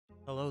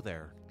Hello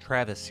there,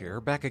 Travis here,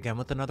 back again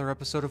with another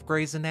episode of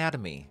Grey's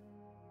Anatomy.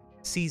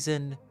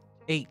 Season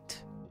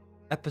 8,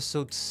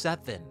 Episode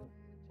 7.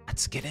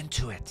 Let's get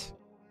into it.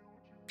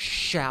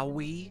 Shall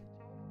we?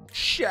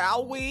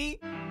 Shall we?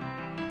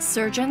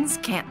 Surgeons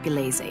can't be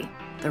lazy.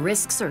 The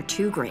risks are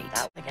too great.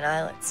 That like an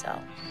islet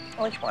cell.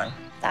 Which one?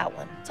 That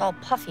one. It's all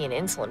puffy and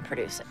insulin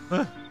producing.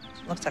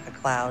 Looks like a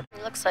cloud.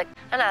 It looks like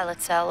an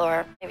islet cell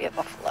or maybe a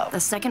buffalo.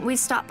 The second we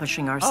stop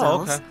pushing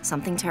ourselves,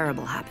 something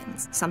terrible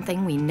happens.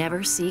 Something we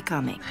never see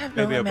coming. I have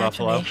Maybe no a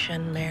buffalo.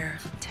 imagination, Mare.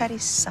 Teddy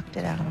sucked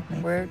it out of me.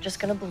 We're just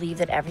gonna believe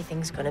that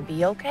everything's gonna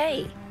be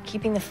okay.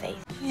 Keeping the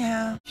faith.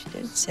 Yeah, she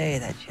did say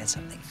that she had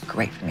something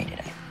great for me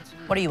today.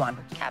 What are you on?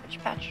 Cabbage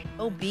Patch.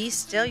 Oh, B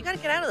still? You gotta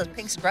get out of those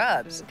pink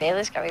scrubs.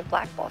 Bailey's got me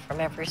blackballed from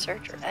every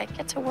surgery. I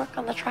get to work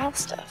on the trial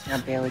stuff. Now,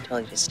 Bailey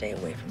told you to stay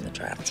away from the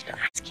trial stuff.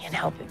 I just can't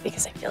help it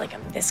because I feel like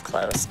I'm this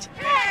close.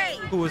 Hey!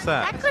 Who was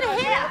that? That could have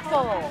hit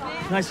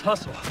Apple. Nice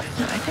hustle.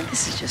 I think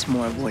this is just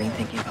more avoiding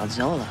thinking about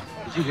Zola.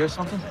 Did you hear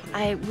something?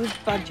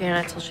 We've bugged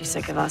Janet till she's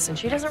sick of us, and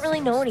she doesn't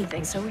really know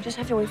anything, so we just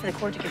have to wait for the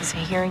court to give us a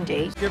hearing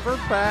date. Give her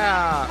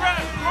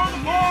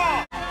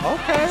back.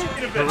 Okay,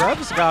 the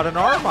Rev's got an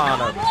arm on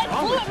her.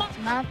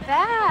 Not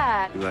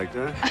bad. You like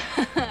that?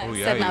 Oh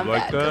yeah, you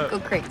like that? Go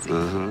crazy.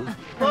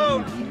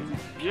 Uh-huh.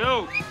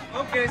 Yo.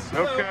 Okay.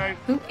 Okay.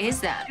 Who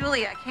is that?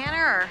 Julia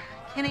Canner or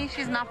Kinney?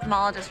 She's an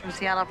ophthalmologist from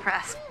Seattle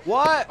Press.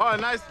 What? Oh,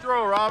 nice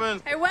throw,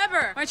 Robin. Hey, Weber,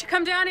 why don't you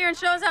come down here and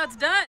show us how it's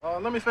done?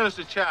 Let me finish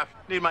the chap.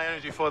 Need my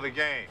energy for the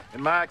game.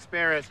 In my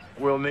experience,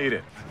 we'll need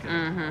it.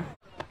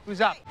 Who's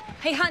up?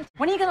 Hey, Hunt,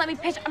 when are you gonna let me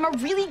pitch? I'm a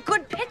really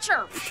good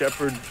pitcher.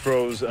 Shepard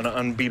throws an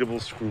unbeatable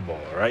screwball,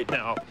 all right?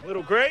 Now,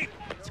 little Gray,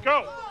 let's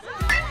go.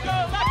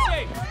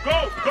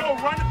 Go,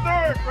 run to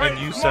third. Right, And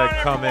you said on,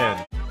 come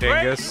everyone. in,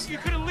 dingus. Ray, you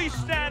could at least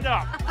stand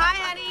up. Hi,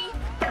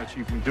 honey.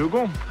 Chief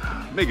McDougal?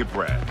 Make it,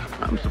 Brad.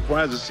 I'm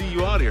surprised to see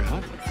you out here,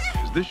 huh?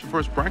 Is this your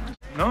first practice?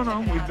 No,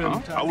 we've been...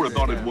 Huh? I would have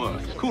thought it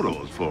was.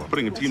 Kudos for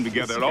putting a team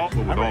together at all,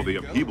 but with all the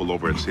upheaval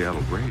over at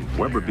Seattle Gray.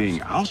 Weber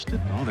being ousted,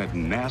 all that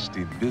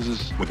nasty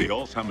business with the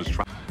Alzheimer's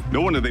trial.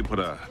 No wonder they put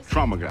a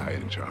trauma guy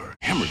in charge.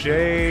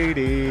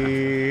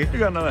 Shady. You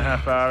got another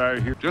half hour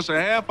out here. Just a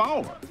half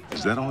hour.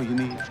 Is that all you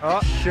need?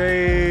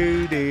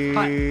 Shady.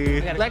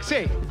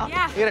 Lexi.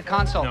 Yeah. Get a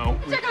console. No.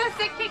 Check on the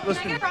sick kick.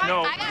 Listen, Can I get a fry?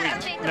 no, I gotta wait,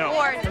 update no. the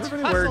board.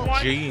 Everybody wear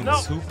jeans. No.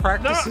 Who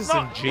practices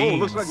No. in jeans? Oh,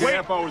 looks like your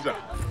half hour's up.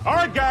 All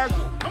right, guys.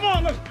 Come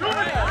on, let's do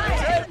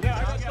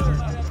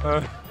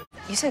it.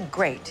 You said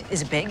great.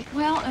 Is it big?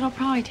 Well, it'll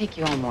probably take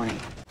you all morning.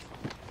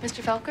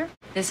 Mr. Felker,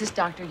 this is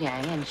Dr.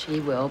 Yang, and she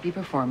will be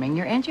performing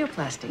your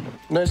angioplasty.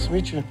 Nice to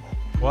meet you.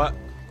 What?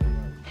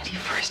 Eddie,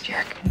 first year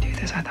I couldn't do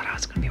this. I thought I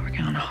was going to be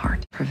working on a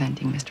heart,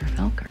 preventing Mr.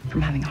 Felker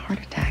from having a heart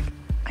attack.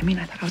 I mean,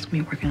 I thought I was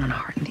going to be working on a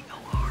heart in the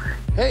OR.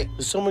 Hey,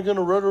 is someone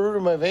gonna rotor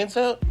my veins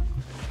out?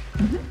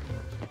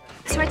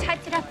 So I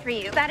typed it up for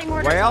you. Batting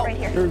order Well, right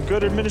here. You're a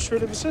good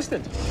administrative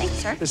assistant. Thank you,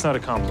 sir. It's not a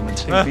compliment.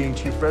 Saying being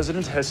chief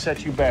resident has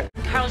set you back.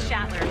 Carl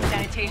Shatler,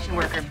 sanitation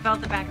worker, fell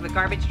at the back of a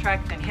garbage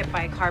truck, then hit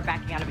by a car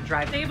backing out of a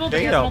driveway. Disabled.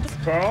 They know.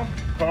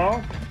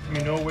 Carl,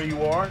 you know where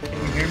you are? Can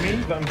you hear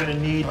me? I'm gonna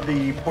need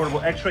the portable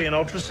x-ray and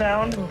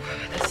ultrasound.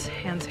 This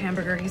Hans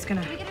hamburger, he's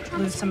gonna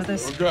lose some of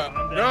this.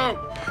 No!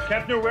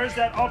 Kepner, where's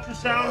that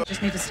ultrasound?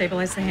 Just need to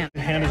stabilize the hand. The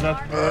hand is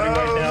not priority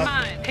right now.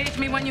 Fine. Page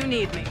me when you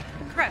need me.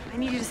 Correct. I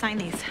need you to sign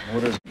these.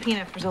 What is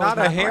Peanut for Zola's Not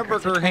a lab worker. hamburger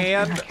It's a transfer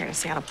hand. in her care to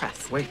Seattle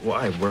Press. Wait,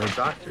 why? We're her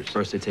doctors.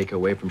 First they take her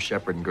away from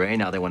Shepard and Gray,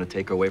 now they want to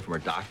take her away from her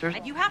doctors?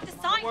 And you have to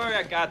sign. Don't worry,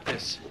 I got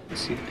this.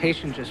 See, the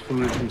patient just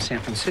flew in from San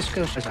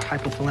Francisco. She has a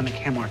hypothalamic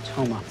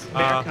hamartoma.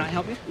 Bear, can I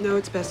help you? No,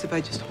 it's best if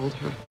I just hold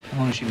her. How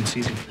long has she been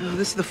seizing? Oh,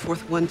 this is the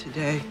fourth one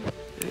today.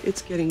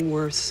 It's getting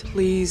worse.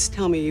 Please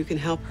tell me you can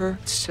help her.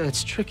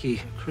 It's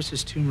tricky.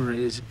 Chris's tumor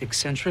is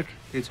eccentric.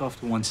 It's off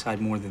to one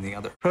side more than the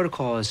other.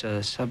 Protocol is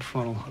a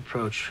subfrontal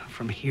approach.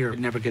 From here,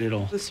 never get it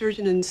all. The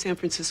surgeon in San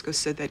Francisco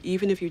said that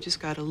even if you just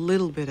got a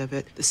little bit of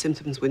it, the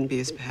symptoms wouldn't be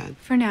as bad.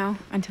 For now,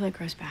 until it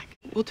grows back.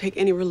 We'll take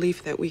any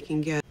relief that we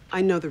can get.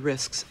 I know the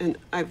risks, and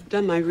I've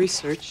done my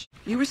research.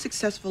 You were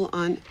successful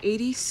on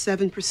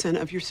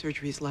 87% of your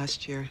surgeries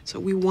last year. So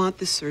we want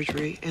this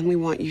surgery, and we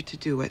want you to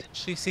do it.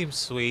 She seems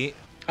sweet.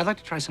 I'd like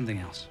to try something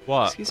else.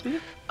 What? Excuse me?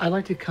 I'd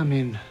like to come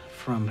in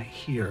from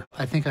here.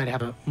 I think I'd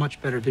have a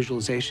much better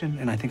visualization,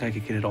 and I think I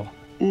could get it all.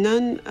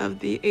 None of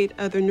the 8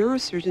 other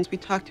neurosurgeons we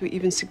talked to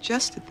even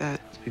suggested that.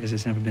 It's because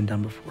it's never been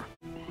done before.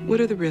 What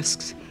are the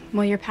risks?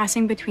 Well, you're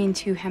passing between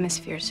two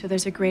hemispheres, so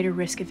there's a greater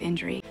risk of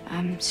injury,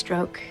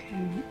 stroke,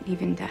 and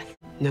even death.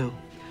 No,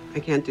 I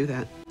can't do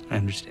that. I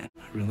understand.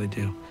 I really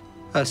do.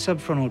 A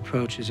subfrontal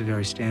approach is a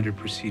very standard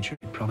procedure.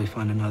 You'd probably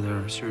find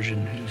another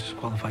surgeon who's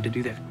qualified to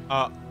do that.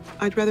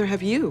 I'd rather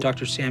have you.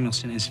 Dr.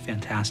 Samuelson is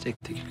fantastic.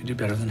 I think you could do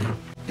better than him.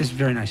 It's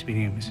very nice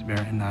meeting you, Mrs.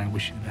 Barrett, and I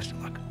wish you the best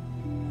of luck.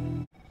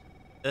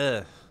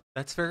 Ugh.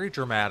 That's very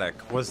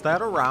dramatic. Was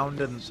that around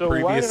in So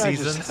previous why did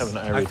seasons? I just have an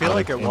I irate feel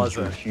like it aunt who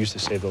wasn't. refused to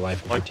save the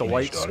life of Like her the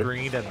white teenage daughter?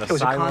 screen and the It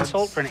was silence. a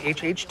consult for an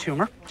HH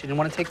tumor. She didn't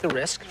want to take the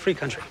risk. Free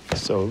country.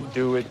 So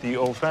do it the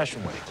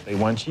old-fashioned way. They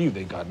want you.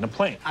 They got in a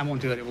plane. I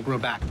won't do it. It will grow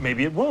back.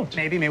 Maybe it won't.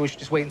 Maybe we should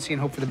just wait and see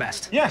and hope for the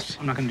best. Yes.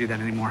 I'm not going to do that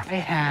anymore. I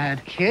had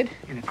a kid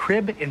in a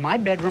crib in my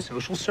bedroom.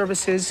 Social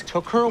services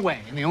took her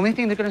away. And the only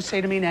thing they're going to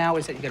say to me now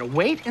is that you got to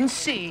wait and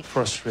see.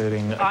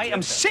 Frustrating. I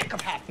am sick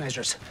of half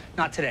measures.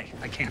 Not today.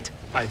 I can't.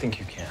 I think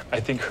you can. I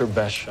think her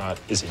best shot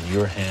is in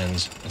your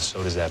hands, and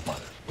so does that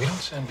mother. We don't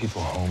send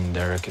people home,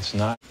 Derek. It's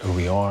not who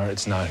we are.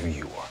 It's not who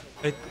you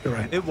are. You're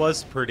right. It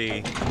was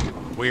pretty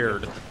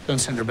weird. Don't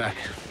send her back.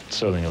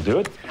 So then you'll do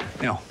it?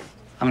 No.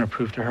 I'm going to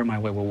prove to her my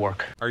way will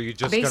work. Are you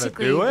just going to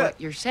Basically, do it? what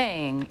you're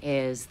saying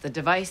is the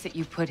device that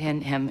you put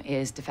in him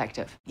is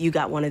defective. You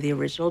got one of the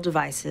original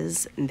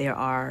devices, and there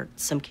are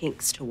some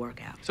kinks to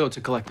work out. So it's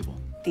a collectible.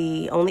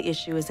 The only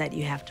issue is that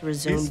you have to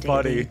resume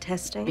daily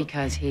testing.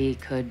 Because he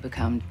could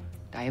become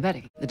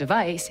diabetic. The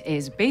device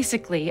is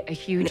basically a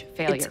huge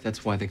failure.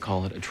 That's why they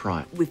call it a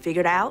trial. We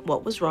figured out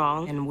what was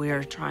wrong, and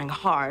we're trying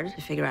hard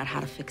to figure out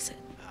how to fix it.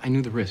 I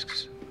knew the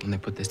risks when they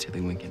put this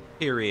Tilly Lincoln.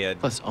 Period.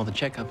 Plus, all the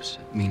checkups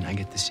mean I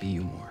get to see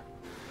you more.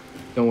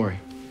 Don't worry.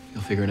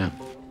 You'll figure it out.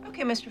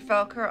 Okay, Mr.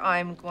 Felker,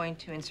 I'm going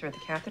to insert the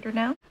catheter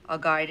now. I'll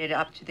guide it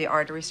up to the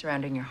artery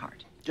surrounding your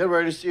heart. Get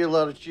ready to see a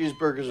lot of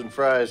cheeseburgers and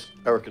fries.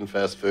 I work in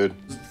fast food.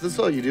 Is this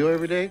all you do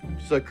every day?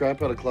 Just like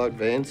crap out of clogged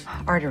veins?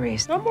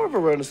 Arteries. I'm more of a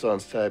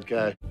Renaissance type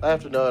guy. I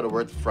have to know how to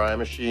work the fry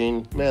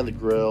machine, man the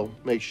grill,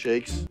 make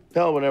shakes.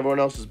 Hell, when everyone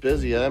else is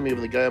busy, I'm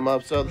even the guy who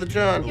mops out the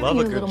John. Giving you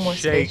a little more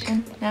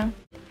station now.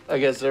 I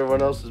guess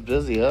everyone else is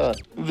busy, huh?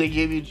 They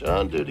gave you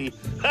John duty.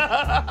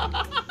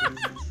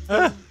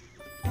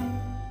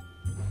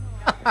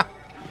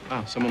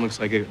 Wow, someone looks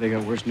like they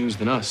got worse news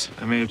than us.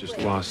 I may have just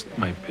lost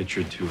my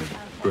pitcher to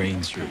a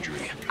brain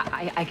surgery.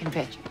 I can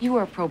pitch. You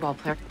were a pro ball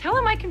player. Tell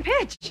him I can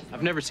pitch.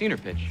 I've never seen her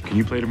pitch. Can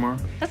you play tomorrow?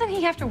 Doesn't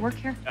he have to work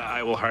here?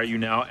 I will hire you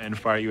now and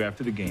fire you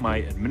after the game. My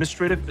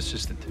administrative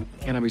assistant.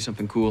 Can't I be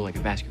something cool like a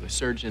vascular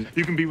surgeon?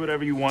 You can be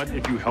whatever you want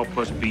if you help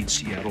us beat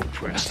Seattle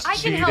Press. I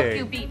can help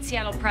you beat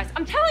Seattle Press.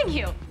 I'm telling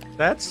you.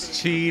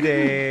 That's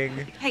cheating.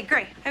 Hey,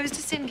 Gray, I was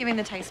just in giving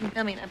the Tyson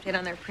family an update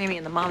on their preemie,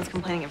 and the mom's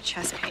complaining of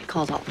chest pain.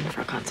 Call Dalton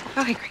for a consult.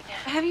 Okay, great.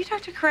 Have you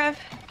talked to Karev?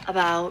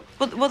 About?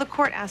 Well, the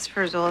court asked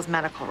for Zola's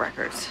medical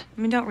records.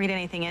 I mean, don't read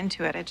anything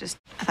into it. I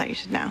thought you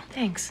should know.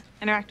 Thanks.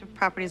 Interactive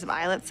properties of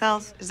islet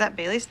cells. Is that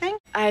Bailey's thing?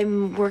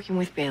 I'm working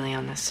with Bailey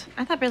on this.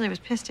 I thought Bailey was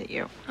pissed at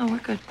you. Oh, we're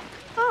good.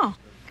 Oh,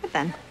 good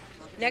then.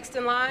 Next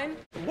in line.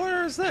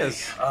 Where is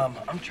this?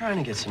 I'm trying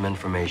to get some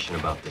information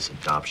about this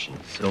adoption.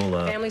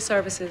 Zola. Family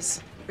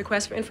Services.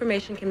 Request for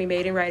information can be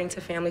made in writing to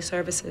Family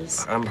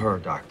Services. I'm her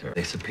doctor.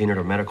 They subpoenaed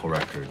her medical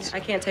records. I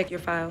can't take your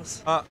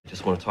files. I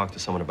just want to talk to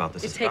someone about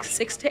this. It takes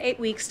 6 to 8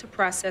 weeks to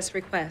process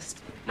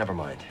request. Never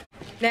mind.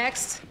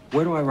 Next.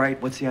 Where do I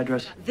write? What's the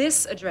address?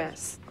 This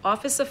address.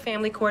 Office of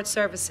Family Court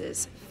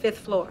Services, 5th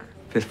floor.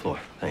 5th floor.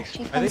 Thanks.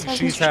 I think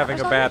she's having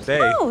a bad day.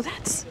 Oh,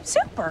 that's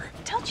super.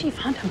 Tell Chief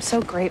Hunt I'm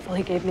so grateful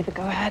he gave me the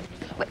go-ahead.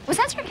 Wait, was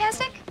that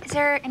sarcastic? Is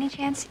there any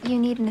chance you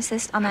need an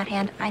assist on that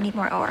hand? I need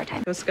more OR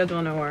time. Go schedule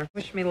an OR.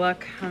 Wish me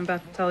luck. I'm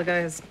about to tell a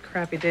guy his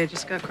crappy day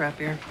just got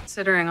crappier.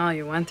 Considering all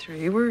you went through,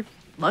 you were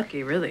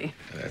lucky, really.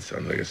 That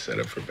sounds like a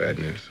setup for bad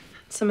news.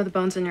 Some of the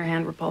bones in your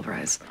hand were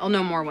pulverized. I'll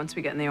know more once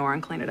we get in the OR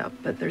and clean it up,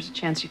 but there's a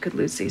chance you could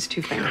lose these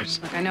 2 fingers.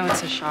 Look, I know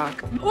it's a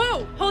shock.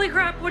 Whoa! Holy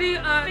crap! What do you?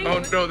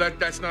 Oh no,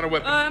 that's not a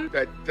weapon.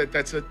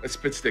 That's a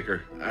spit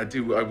sticker. I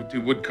would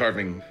do wood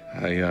carving.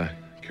 I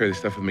carry this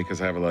stuff with me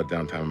because I have a lot of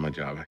downtime in my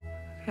job.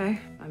 Okay,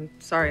 I'm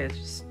sorry. It's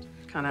just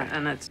kind of,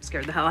 and it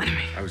scared the hell out of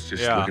me. I was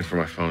just looking for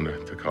my phone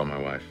to call my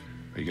wife.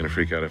 Are you gonna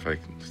freak out if I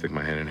stick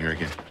my hand in here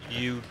again?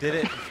 You did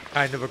it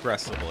kind of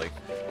aggressively.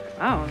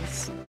 Wow,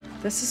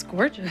 this is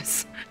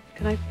gorgeous.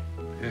 Can I?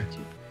 Yeah.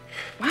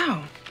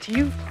 Wow. Do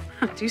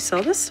you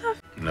sell this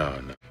stuff? No.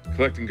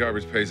 Collecting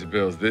garbage pays the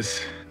bills.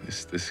 This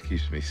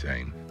keeps me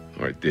sane.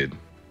 Or it did,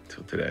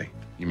 till today.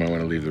 You might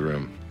want to leave the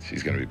room.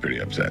 She's gonna be pretty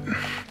upset.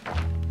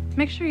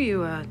 Make sure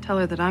you tell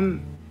her that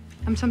I'm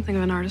something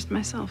of an artist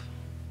myself.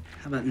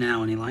 How about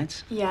now? Any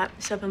lights? Yeah,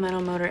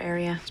 supplemental motor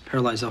area. It's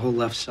paralyzed the whole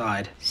left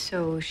side.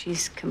 So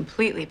she's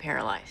completely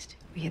paralyzed.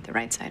 We hit the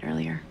right side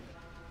earlier.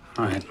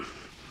 All right,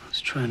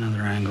 let's try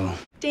another angle.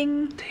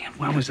 Ding. Damn,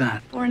 why was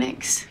that?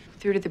 Fornix.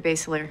 Through to the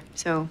basilar.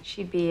 So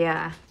she'd be,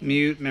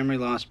 Mute, memory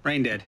loss,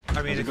 brain dead.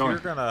 I mean, if you're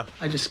gonna...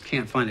 I just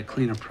can't find a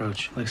clean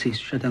approach. Lexi,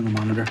 shut down the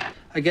monitor.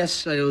 I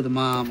guess I owe the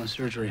mom a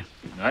surgery.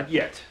 Not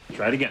yet.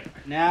 Try it again.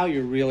 Now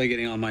you're really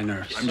getting on my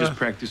nerves. I'm just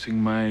practicing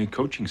my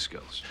coaching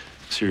skills.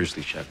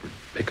 Seriously, Shepard,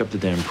 pick up the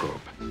damn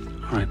probe.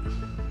 All right,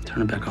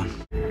 turn it back on.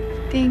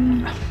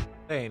 Ding.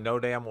 Hey, no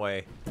damn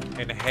way.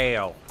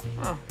 Inhale.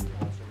 Oh.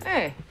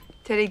 Hey,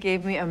 Teddy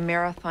gave me a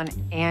marathon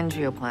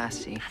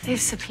angioplasty.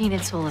 They've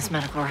subpoenaed Zola's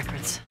medical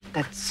records.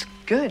 That's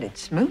good.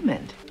 It's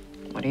movement.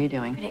 What are you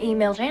doing? I'm gonna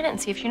email Janet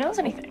and see if she knows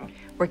anything.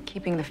 We're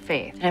keeping the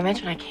faith. Did I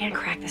mention I can't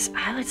crack this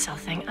islet cell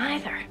thing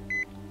either?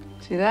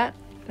 See that?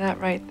 That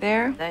right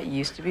there? That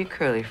used to be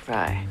curly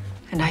fry.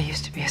 And I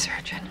used to be a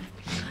surgeon.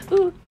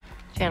 Ooh.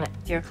 Janet,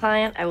 dear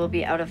client, I will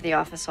be out of the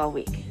office all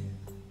week.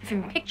 I've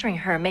been picturing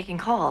her making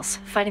calls,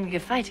 fighting the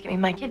good fight to get me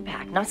my kid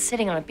back, not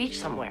sitting on a beach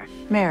somewhere.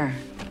 Mare.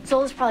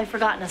 Zola's probably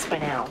forgotten us by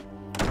now.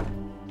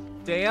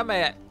 Damn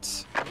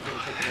it.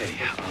 Hey,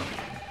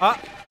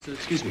 so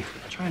excuse me,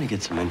 I'm trying to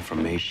get some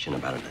information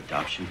about an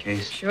adoption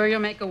case. Sure, you'll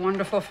make a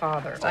wonderful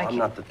father. Oh, I'm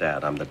not the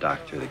dad, I'm the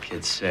doctor. The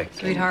kid's sick.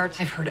 Sweetheart,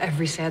 I've heard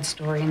every sad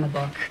story in the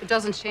book. It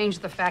doesn't change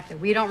the fact that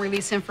we don't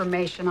release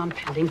information on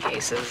pending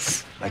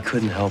cases. I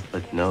couldn't help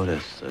but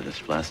notice the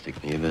dysplastic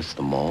nevus,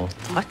 the mole.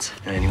 What?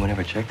 Anyone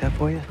ever check that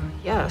for you?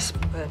 Yes,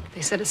 but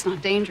they said it's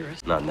not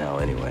dangerous. Not now,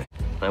 anyway.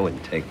 I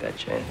wouldn't take that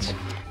chance.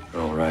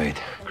 Oh, right.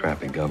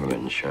 Crappy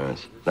government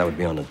insurance. That would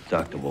be on the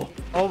deductible.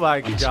 Oh, my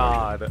I'm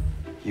God. Sorry.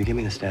 You give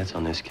me the stats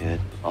on this kid,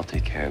 I'll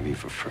take care of you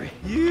for free.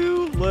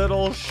 You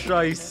little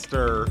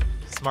shyster.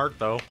 Smart,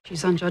 though.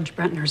 She's on Judge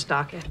Brentner's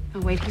docket.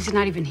 Oh, wait, he's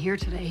not even here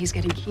today. He's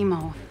getting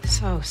chemo.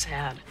 So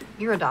sad.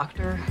 You're a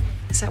doctor.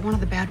 Is that one of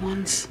the bad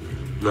ones?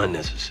 Not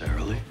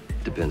necessarily.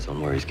 Depends on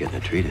where he's getting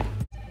it treated.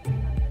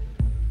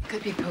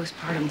 Could be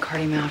postpartum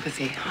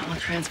cardiomyopathy. I'll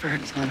transfer her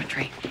to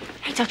telemetry.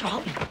 Hey, Dr.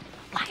 Halton,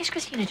 why is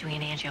Christina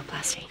doing an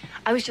angioplasty?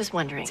 I was just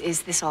wondering,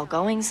 is this all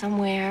going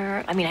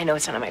somewhere? I mean, I know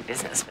it's none of my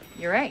business, but...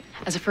 You're right.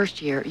 As a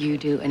first year, you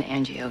do an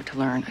angio to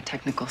learn a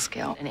technical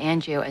skill. An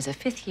angio as a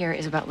fifth year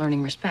is about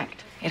learning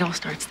respect. It all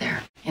starts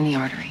there, in the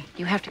artery.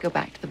 You have to go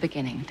back to the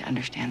beginning to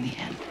understand the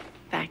end.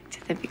 Back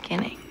to the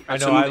beginning. I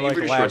know, I like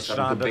latched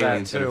onto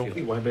that, too.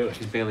 Why Bailey?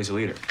 She's Bailey's a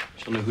leader.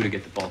 She'll know who to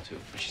get the ball to.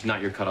 She's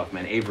not your cutoff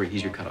man. Avery,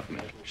 he's your cutoff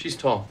man. She's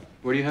tall.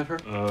 Where do you have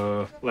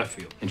her? Left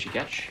field. Can she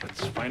catch?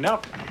 Let's find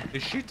out.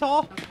 Is she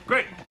tall?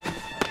 Great.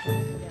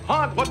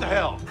 Hunt, what the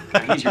hell?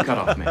 He's your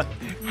cutoff man.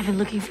 I've been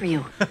looking for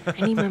you.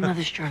 I need my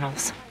mother's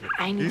journals.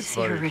 I need to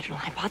see her funny. original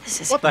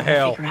hypothesis. What the If I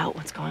hell? figure out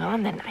what's going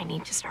on, then I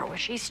need to start where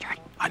she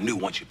started. I knew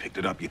once you picked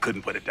it up, you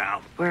couldn't put it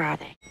down. Where are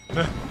they?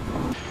 The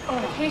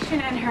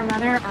patient and her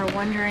mother are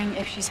wondering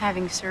if she's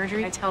having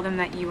surgery. I tell them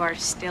that you are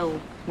still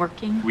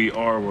working. We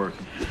are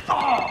working.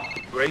 Oh,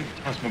 great.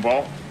 That's my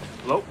ball.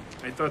 Hello?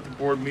 I thought the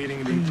board meeting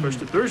had been pushed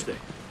to Thursday.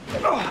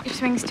 Your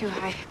swing's too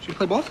high. Should we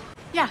play ball?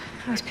 Yeah,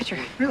 I was pitcher.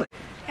 Really?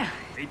 Yeah.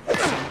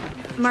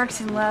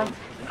 Mark's in love.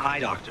 An eye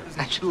doctor.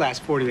 That should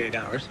last 48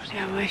 hours.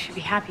 No, I should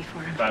be happy for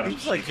him.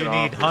 Looks like you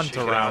need Hunt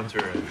around.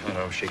 I don't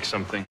know, shake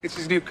something. It's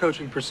his new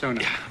coaching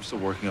persona. Yeah, I'm still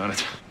working on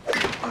it.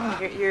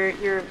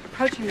 You're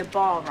approaching the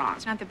ball wrong.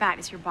 It's not the bat,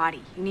 it's your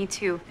body. You need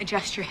to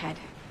adjust your head,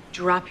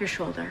 drop your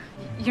shoulder.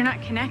 You're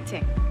not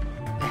connecting.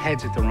 The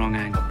head's at the wrong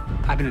angle.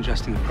 I've been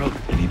adjusting the probe.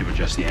 You need to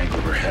adjust the angle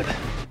of her head.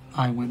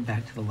 I went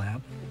back to the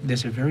lab.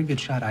 There's a very good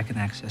shot I can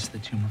access the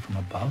tumor from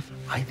above.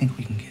 I think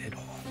we can get it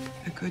all.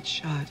 A good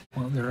shot.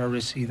 Well, there are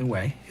risks either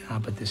way,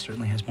 but this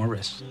certainly has more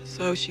risks.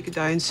 So she could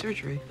die in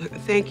surgery. Look,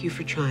 thank you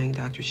for trying,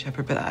 Dr.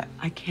 Shepard, but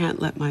I can't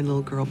let my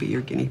little girl be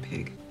your guinea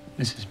pig.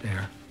 Mrs.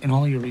 Bear, in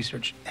all your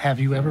research, have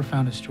you ever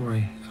found a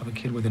story of a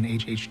kid with an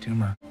HH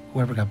tumor?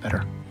 Whoever got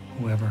better,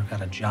 whoever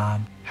got a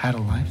job, had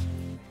a life?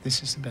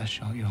 This is the best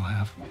shot you'll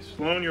have.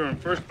 Sloan, you're in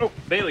first. Oh,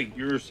 Bailey,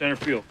 you're center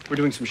field. We're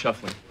doing some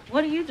shuffling.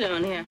 What are you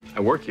doing here?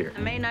 I work here.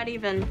 I may not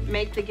even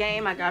make the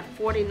game. I got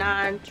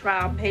 49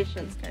 trial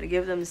patients. Gotta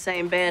give them the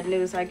same bad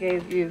news I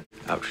gave you.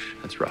 Ouch,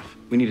 that's rough.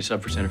 We need a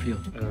sub for center field.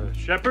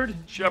 Shepard?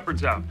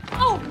 Shepard's out.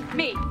 Oh,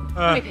 me.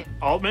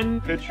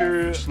 Altman,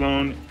 pitcher.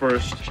 Sloan,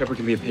 first. Shepard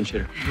can be a pinch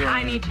hitter.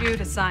 I need you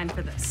to sign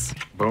for this.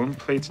 Bone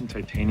plates and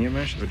titanium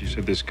mesh? But you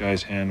said this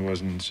guy's hand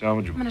wasn't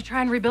salvageable. I'm gonna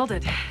try and rebuild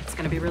it. It's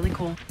gonna be really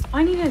cool.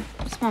 I need a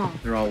small.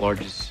 They're all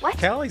larges. What?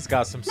 Callie's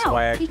got some No,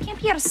 swag. he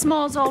can't be out of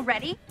smalls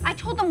already. I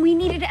told them we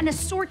needed an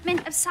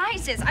assortment of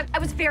sizes. I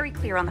was very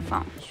clear on the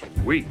phone.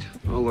 Sweet.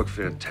 I'll look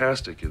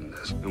fantastic in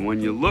this. And when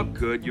you look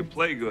good, you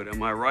play good.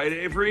 Am I right,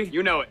 Avery?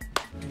 You know it.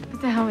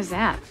 What the hell was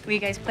that? Were you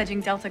guys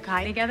pledging Delta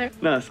Chi together?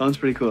 No, it sounds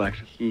pretty cool,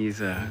 actually. He's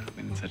been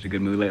in such a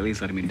good mood lately,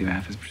 he's letting me do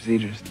half his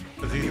procedures.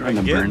 Is he Running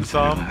a getting burn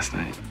center some? last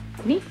night.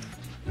 Me?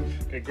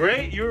 Okay,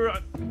 great. You're...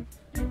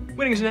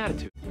 Winning is an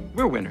attitude.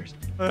 We're winners.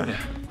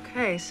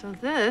 Okay, so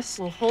this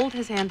will hold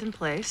his hand in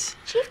place.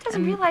 Chief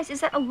doesn't realize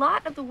is that a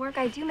lot of the work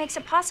I do makes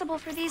it possible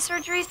for these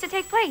surgeries to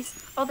take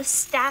place. All the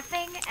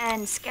staffing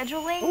and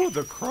scheduling. Oh,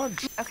 the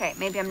crunch. Okay,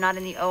 maybe I'm not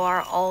in the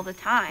OR all the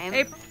time.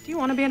 April, do you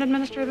want to be an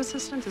administrative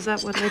assistant? Is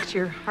that what makes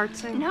your heart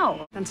sing?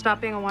 No. Then stop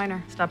being a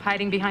whiner. Stop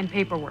hiding behind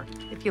paperwork.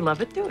 If you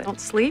love it, do it.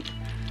 Don't sleep.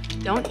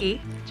 Don't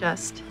eat.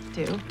 Just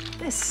do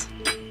this.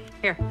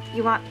 Here.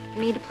 You want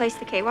me to place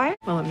the K-wire?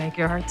 Will it make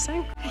your heart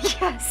sing?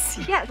 Yes.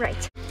 Yeah,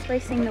 right.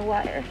 Placing the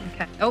wire.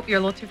 Okay. Oh, you're a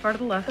little too far to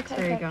the left. Okay,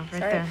 there you okay. go. Right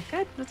Sorry. there.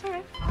 Good. That's all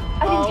right.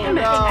 I didn't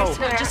do I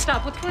swear. just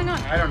stop. What's going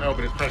on? I don't know,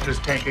 but his pressure's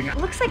tanking. It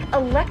looks like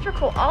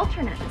electrical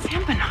alternates.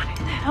 Tamponade.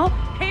 The hell?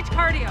 Page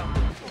cardio.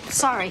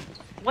 Sorry.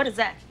 What is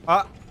that?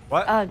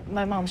 What?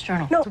 My mom's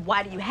journal. No.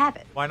 Why do you have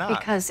it? Why not?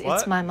 Because What?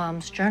 it's my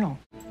mom's journal.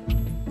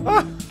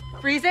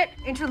 Freeze it.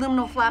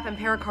 Interluminal flap and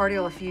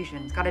pericardial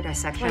effusion. It's got a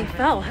dissection. Well, he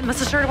fell. It must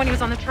have started when he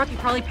was on the truck. He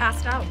probably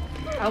passed out.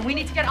 We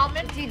need to get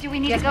Altman. Do we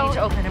need Yes, to go? we need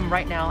to open him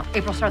right now.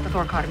 April, start the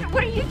thoracotomy.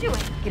 What are you doing?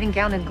 Getting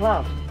gown and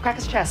glove. Crack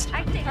his chest.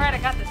 I think. All right, I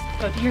got this.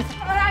 Go do your thing.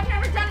 But I've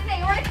never done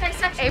an aortic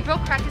dissection. April,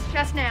 crack his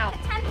chest now.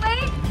 10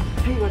 blade.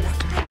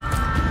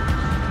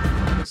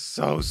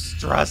 So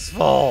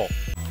stressful.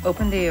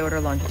 Open the aorta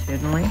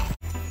longitudinally.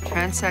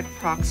 Transect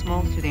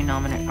proximal to the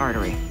innominate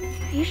artery.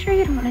 Are you sure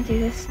you don't want to do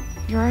this?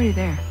 You're already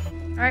there.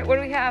 All right, what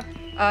do we have?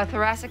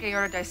 Thoracic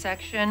aorta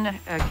dissection.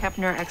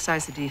 Kepner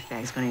excised the defect.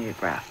 He's going to need a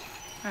graft.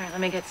 All right,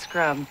 let me get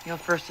scrubbed. You'll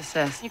first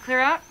assist. Can you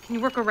clear out? Can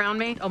you work around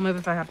me? I'll move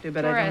if I have to,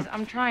 but Torres, I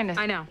I'm trying to.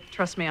 I know.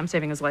 Trust me, I'm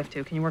saving his life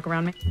too. Can you work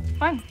around me?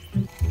 Fine.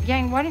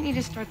 Yang, why didn't you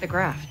just start the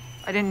graft?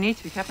 I didn't need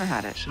to. Kepner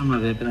had it. Some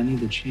of it, but I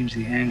need to change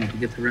the angle to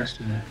get the rest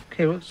of it.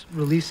 Okay, let's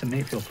release the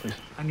Mayfield, please.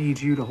 I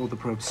need you to hold the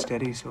probe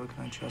steady so I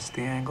can adjust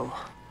the angle.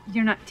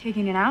 You're not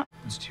taking it out?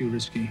 It's too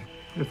risky.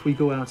 If we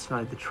go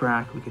outside the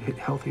track, we could hit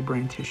healthy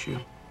brain tissue.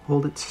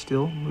 Hold it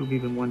still, move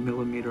even 1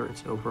 millimeter,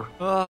 it's over.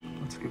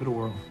 Let's give it a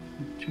whirl.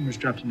 The tumor's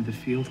dropped into the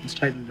field. Let's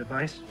tighten the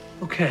device.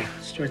 Okay,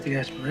 let's start the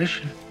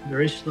aspiration.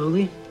 Very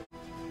slowly.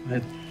 Go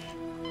ahead.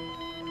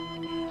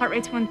 Heart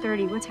rate's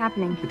 130. What's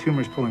happening? The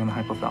tumor's pulling on the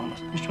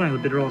hypothalamus. Just trying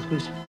to epidural,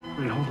 please.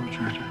 Great, hold on,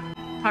 Tractor.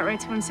 Heart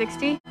rate's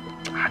 160.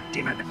 Ah,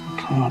 damn it.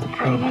 Come on, the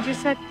probe. You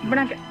just said we're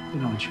not gonna... We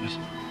don't choose.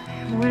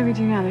 What do we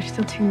do now? There's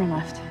still tumor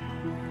left.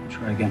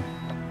 Try again.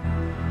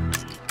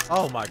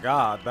 Oh my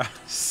God,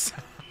 that's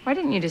Why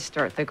didn't you just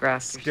start the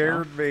graft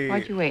scared yourself? me.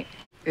 Why'd you wait?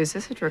 Is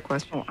this a trick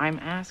question? Oh, I'm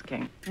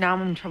asking. Now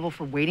I'm in trouble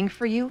for waiting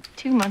for you?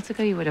 2 months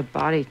ago, you would have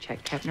body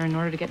checked Kepner in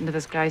order to get into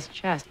this guy's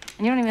chest.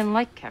 And you don't even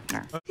like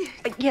Kepner.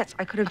 Yes,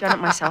 I could have done it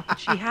myself, but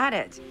she had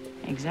it.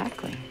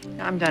 Exactly.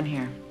 I'm done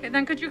here. Okay,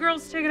 then could you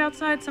girls take it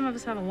outside? Some of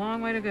us have a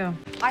long way to go.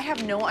 I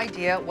have no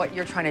idea what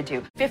you're trying to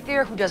do. Fifth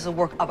year who does the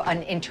work of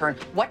an intern.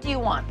 What do you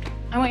want?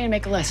 I want you to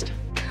make a list.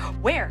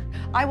 Where?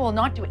 I will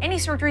not do any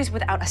surgeries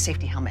without a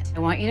safety helmet. I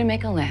want you to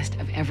make a list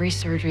of every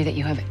surgery that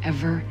you have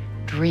ever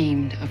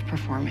dreamed of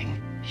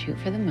performing. Shoot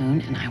for the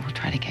moon, and I will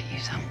try to get you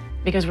some.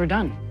 Because we're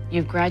done.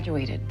 You've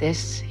graduated.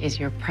 This is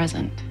your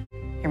present.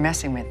 You're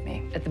messing with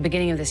me. At the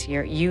beginning of this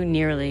year, you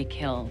nearly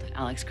killed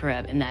Alex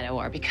Kareb in that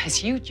OR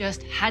because you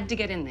just had to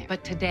get in there.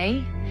 But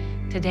today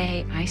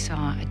I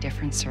saw a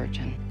different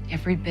surgeon.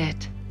 Every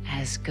bit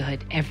as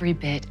good, every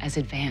bit as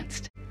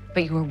advanced.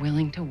 But you were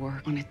willing to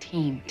work on a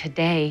team.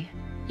 Today,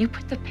 you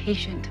put the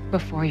patient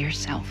before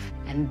yourself.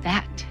 And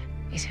that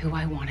is who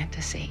I wanted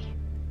to see.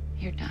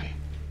 You're done.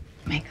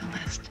 Make a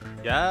list.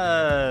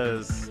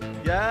 Yes.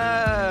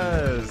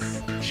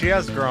 Yes. She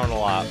has grown a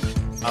lot.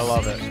 I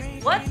love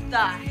it. What the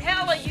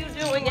hell are you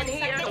doing in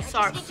here? I just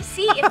need to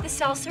see if the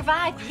cells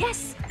survive.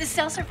 Yes, the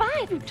cells survive.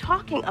 What are you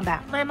talking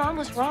about? My mom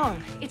was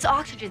wrong. It's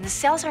oxygen. The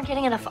cells aren't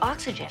getting enough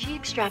oxygen. She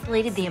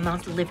extrapolated the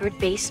amount delivered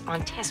based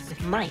on tests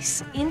with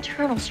mice.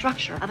 Internal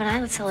structure of an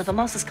islet cell of a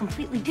mouse is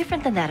completely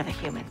different than that of a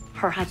human.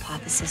 Her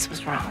hypothesis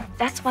was wrong.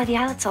 That's why the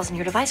islet cells in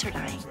your device are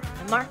dying.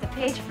 I marked the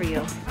page for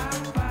you.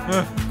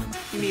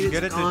 You mean it's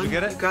Get it? gone? Did you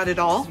get it? You got it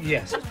all?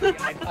 Yes,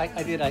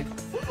 I did. I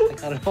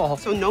got it all.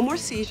 So no more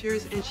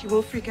seizures, and she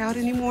won't freak out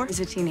anymore? She's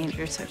a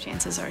teenager, so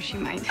chances are she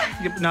might.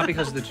 Yeah, not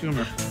because of the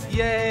tumor.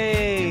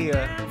 Yay!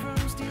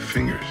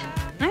 Fingers.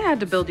 I had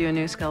to build you a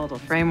new skeletal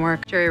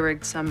framework.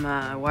 Jerry-rigged some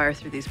wire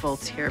through these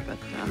bolts here, but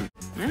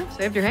yeah,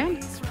 saved your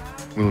hand.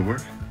 Will it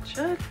work?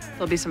 Should.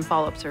 There'll be some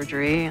follow-up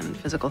surgery and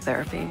physical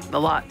therapy. A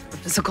lot of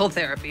physical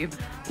therapy.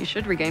 You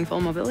should regain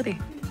full mobility.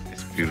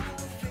 It's beautiful.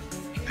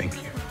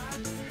 Thank you.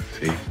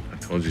 See, I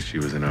told you she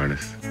was an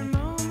artist.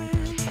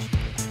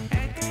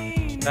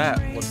 That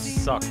would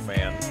suck,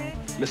 man.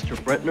 Mr.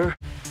 Brentner?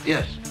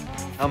 Yes.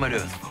 How am I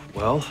doing?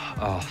 Well,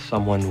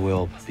 someone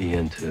will be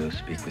in to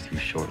speak with you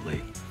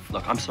shortly.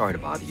 Look, I'm sorry to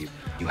bother you.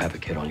 You have a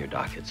kid on your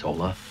docket,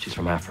 Zola. She's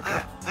from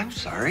Africa. I'm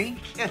sorry. You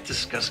can't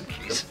discuss a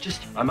case.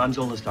 I'm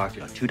Zola's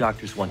doctor. 2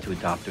 doctors want to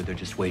adopt her. They're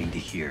just waiting to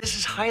hear. This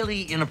is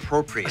highly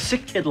inappropriate. A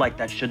sick kid like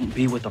that shouldn't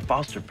be with a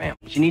foster family.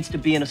 She needs to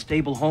be in a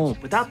stable home.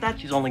 Without that,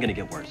 she's only going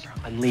to get worse.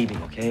 I'm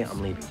leaving, okay? I'm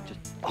leaving.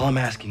 All I'm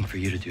asking for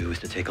you to do is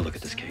to take a look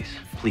at this case.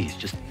 Please,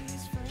 just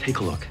take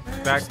a look.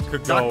 That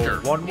could go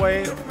one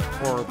way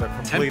or the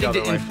complete Attempting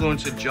other to way.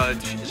 influence a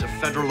judge is a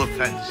federal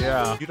offense.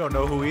 Yeah. You don't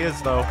know who he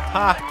is, though.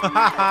 Ha ha ha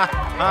ha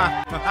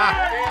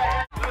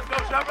ha. Let's go,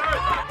 Shepard!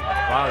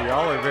 Wow,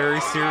 y'all are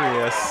very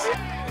serious.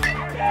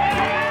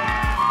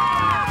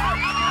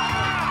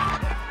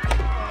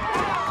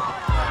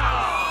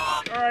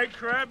 All right,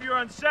 Kreb, you're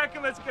on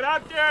second. Let's get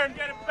out there and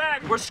get it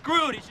back. We're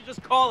screwed. You should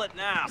just call it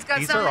now.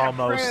 These are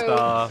almost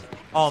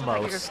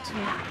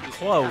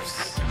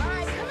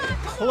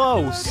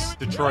close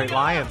Detroit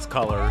Lions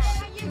colors.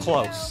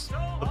 Close.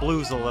 The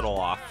blue's a little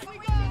off.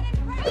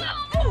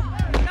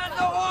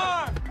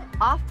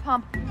 Off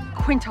pump,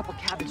 quintuple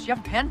cabbage. Do you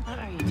have a pen? What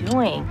are you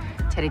doing?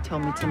 Teddy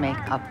told me to make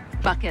a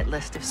bucket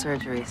list of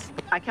surgeries.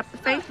 I kept the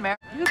faith, Mary.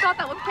 You thought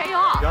that would pay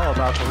off. Y'all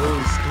about to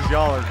lose because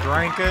y'all are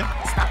drinking.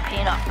 It's not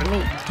paying off for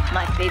me.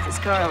 My faith is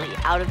currently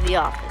out of the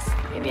office.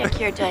 Maybe I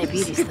cured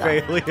diabetes, though.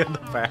 Bailey in the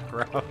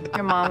background.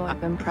 Your mom would have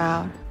been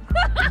proud.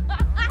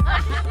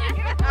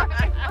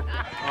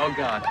 Oh,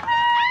 God.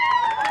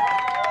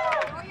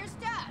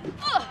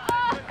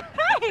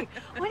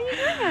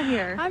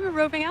 here? I'm a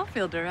roving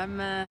outfielder. I'm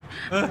Oh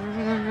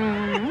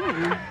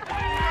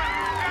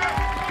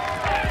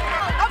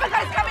my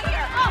God, it's coming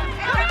here! Oh,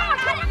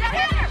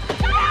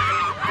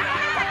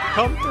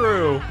 Come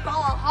through. Ball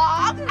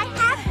hog! I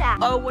have that.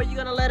 Oh, were you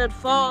gonna let it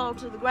fall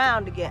to the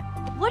ground again?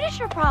 What is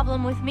your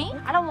problem with me?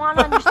 I don't want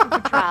to understand the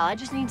trial. I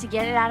just need to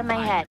get it out of my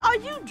head. Are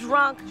you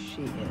drunk?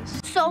 She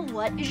is. So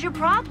what is your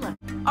problem?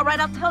 All right,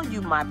 I'll tell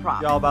you my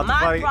problem. Y'all about to my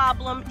fight?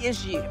 problem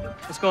is you.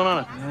 What's going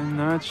on? I'm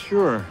not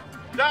sure.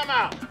 Time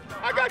out.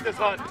 I got this,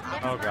 Hunt.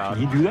 Oh, God.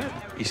 Can he do that?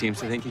 He seems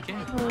to think he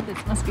can. Oh,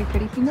 this must be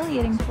pretty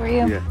humiliating for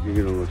you. Yeah,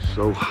 you're gonna look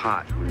so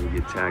hot when you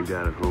get tagged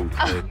out at home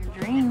plate. Your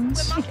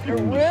dreams. Your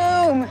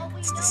room.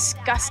 It's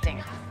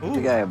disgusting. Give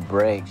the guy a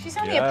break. She's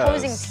on the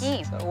opposing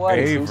team. So what?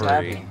 He seems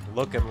Avery, happy.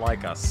 looking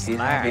like a He's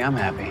snack. happy, I'm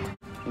happy.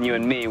 And you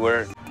and me,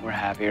 we're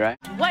happy, right?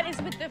 What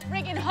is with the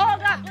friggin'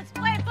 hold up? Let's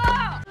play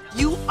ball.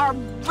 You are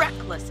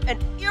reckless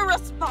and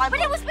irresponsible. But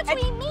it was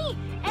between me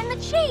and the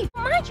chief.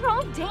 Mind your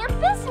own damn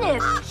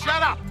business.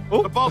 Shut up,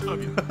 the both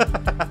of you.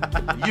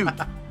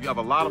 You have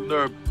a lot of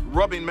nerve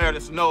rubbing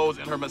Meredith's nose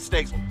and her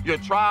mistakes. Your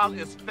trial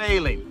is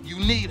failing. You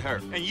need her.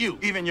 And you,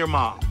 even your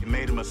mom, you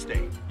made a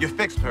mistake. You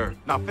fixed her.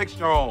 Now fix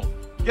your own.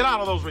 Get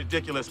out of those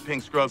ridiculous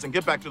pink scrubs and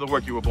get back to the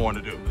work you were born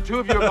to do. The two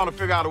of you are gonna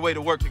figure out a way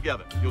to work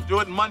together. You'll do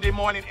it Monday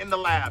morning in the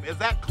lab. Is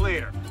that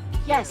clear?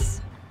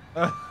 Yes.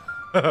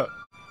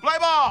 Play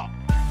ball!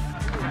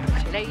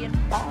 Playing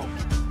ball.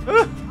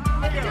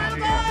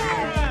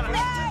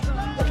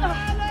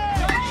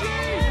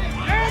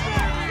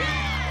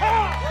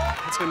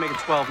 It's gonna make it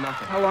 12-0.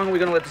 How long are we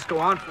gonna let this go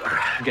on for?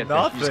 Get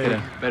this. You just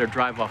gotta better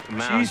drive off the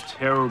mound. She's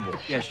terrible.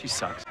 Yeah, she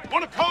sucks.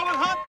 Want to call it,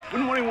 Hunt?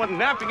 Wouldn't want anyone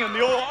napping in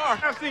the OR.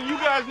 Last thing you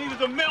guys need is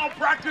a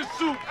malpractice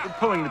suit. We're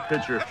pulling the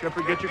pitcher.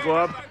 Shepard, get your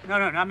glove.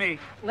 No, not me.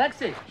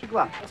 Lexi, your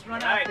glove. Let's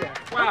run out there.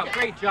 Wow,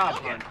 great job,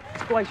 hon.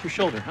 Let's go ice your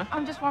shoulder, huh?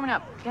 I'm just warming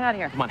up. Get out of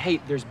here. Come on, hey,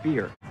 there's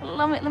beer.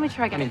 Let me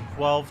try again.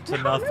 12 to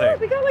No, nothing.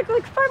 we got like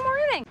 5 more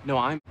innings. No,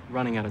 I'm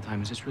running out of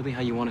time. Is this really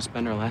how you want to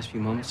spend our last few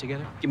moments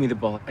together? Give me the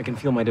ball. I can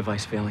feel my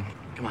device failing.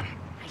 Come on.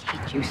 I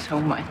hate you so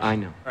much. I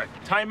know. All right,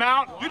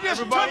 timeout. You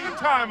just took a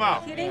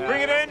timeout.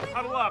 Bring it in.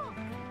 Huddle up.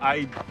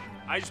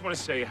 I just want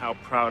to say how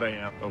proud I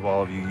am of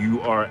all of you.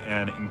 You are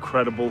an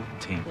incredible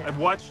team. I've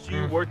watched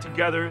you work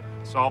together,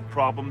 solve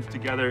problems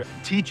together,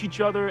 teach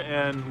each other,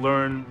 and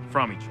learn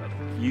from each other.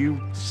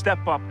 You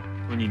step up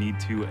when you need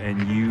to,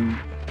 and you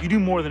do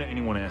more than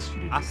anyone asks you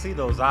to do. I see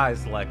those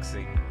eyes,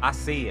 Lexi. I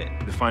see it.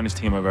 The finest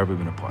team I've ever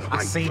been a part of.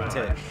 I seen it.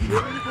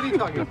 What are you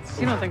talking about?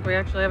 You don't think we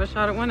actually have a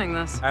shot at winning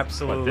this?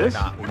 Absolutely This?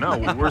 not. No,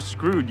 we're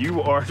screwed.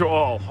 You are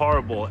all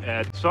horrible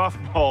at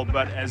softball,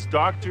 but as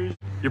doctors,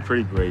 you're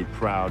pretty great.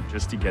 Proud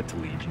just to get to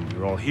lead you.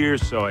 You're all here,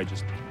 so I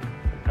just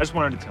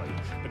wanted to tell you.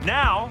 But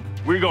now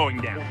we're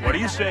going down. What do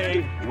you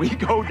say? We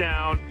go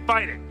down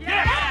fighting.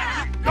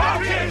 Yes! Go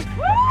kids!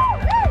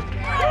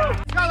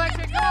 Go,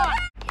 Lexi, come on.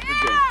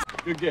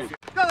 Good game.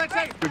 Go,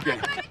 Lexi. Good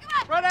game.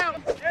 Run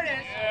out. There it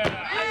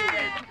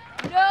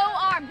is. No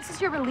arm. This is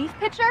your relief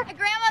pitcher? My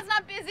grandma's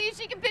not busy.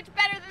 She can pitch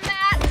better than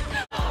that.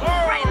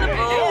 Right in the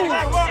booth.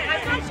 I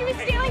thought she was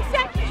stealing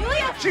second.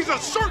 Julia. She's a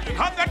surgeon.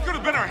 How that could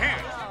have been her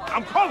hand?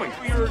 I'm calling.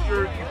 You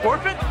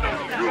forfeit?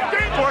 You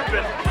did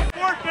forfeit.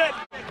 Forfeit.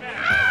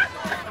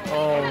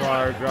 Oh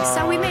my God.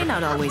 So we may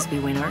not always be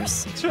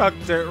winners,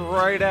 Chucked it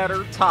right at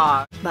her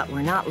top. but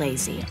we're not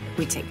lazy.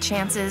 We take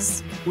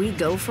chances, we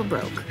go for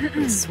broke,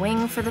 we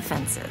swing for the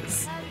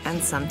fences. And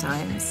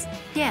sometimes,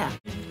 yeah,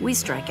 we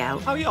strike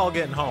out. How y'all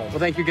getting home? Well,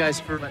 thank you guys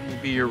for letting me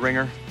be your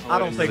ringer. I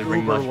don't think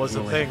Uber was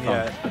a thing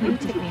yet. You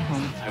take me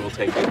home. I will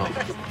take you home.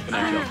 Good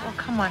night, Joe. Well,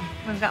 come on.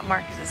 We've got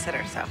Mark as a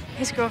sitter, so.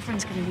 His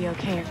girlfriend's gonna be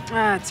okay.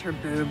 Ah, it's her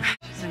boob.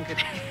 She's in good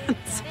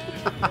hands.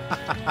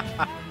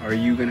 Are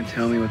you gonna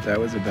tell me what that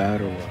was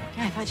about or what?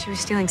 Yeah, I thought she was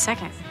stealing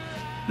second.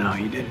 No,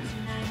 you didn't.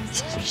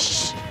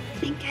 Shh.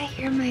 I think I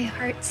hear my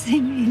heart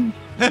singing.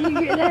 Do you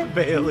hear that?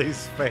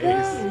 Bailey's face.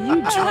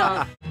 You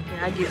drunk.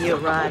 I'll give you a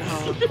ride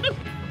home.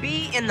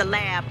 Be in the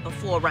lab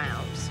before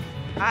rounds.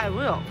 I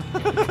will.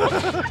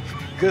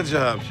 Good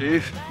job,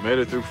 Chief. Made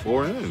it through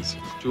 4 innings.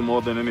 2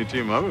 more than any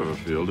team I've ever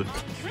fielded.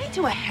 Can I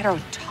do a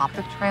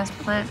heterotopic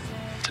transplant?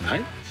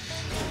 Tonight?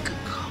 Good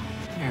call.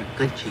 You're a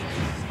good chief.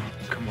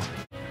 Come on.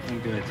 I'm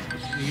good.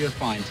 You're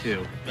fine,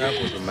 too.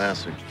 That was a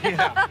massacre.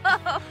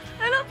 I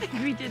don't think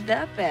we did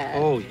that bad.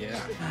 Oh, yeah.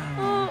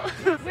 Oh,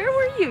 where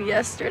were you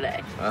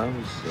yesterday? I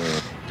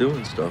was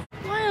doing stuff.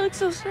 Why you look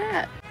so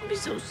sad? Don't be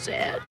so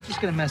sad.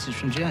 Just got a message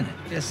from Janet.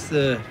 Guess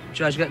the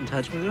judge got in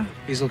touch with her.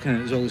 He's looking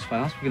at Zola's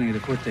files. We're gonna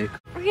get a court date.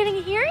 We're getting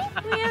a hearing?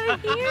 We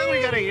have a hearing?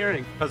 We got a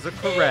hearing. Because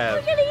of We're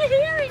Karev. getting a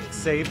hearing.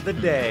 Save the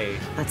day.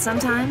 But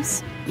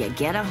sometimes, you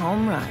get a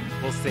home run.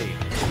 We'll see.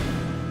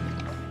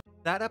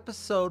 That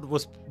episode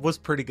was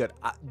pretty good.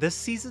 This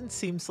season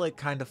seems like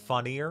kind of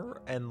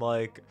funnier and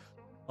like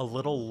a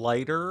little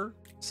lighter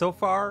so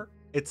far.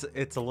 It's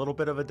a little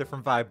bit of a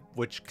different vibe,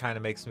 which kind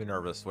of makes me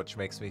nervous, which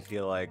makes me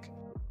feel like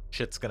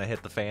shit's gonna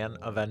hit the fan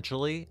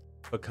eventually,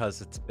 because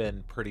it's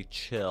been pretty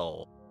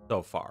chill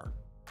so far.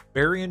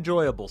 Very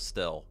enjoyable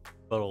still,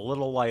 but a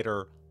little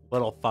lighter,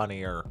 little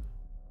funnier,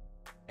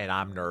 and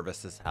I'm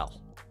nervous as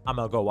hell. I'm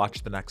gonna go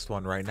watch the next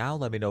one right now.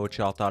 Let me know what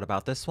y'all thought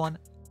about this one.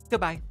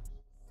 Goodbye.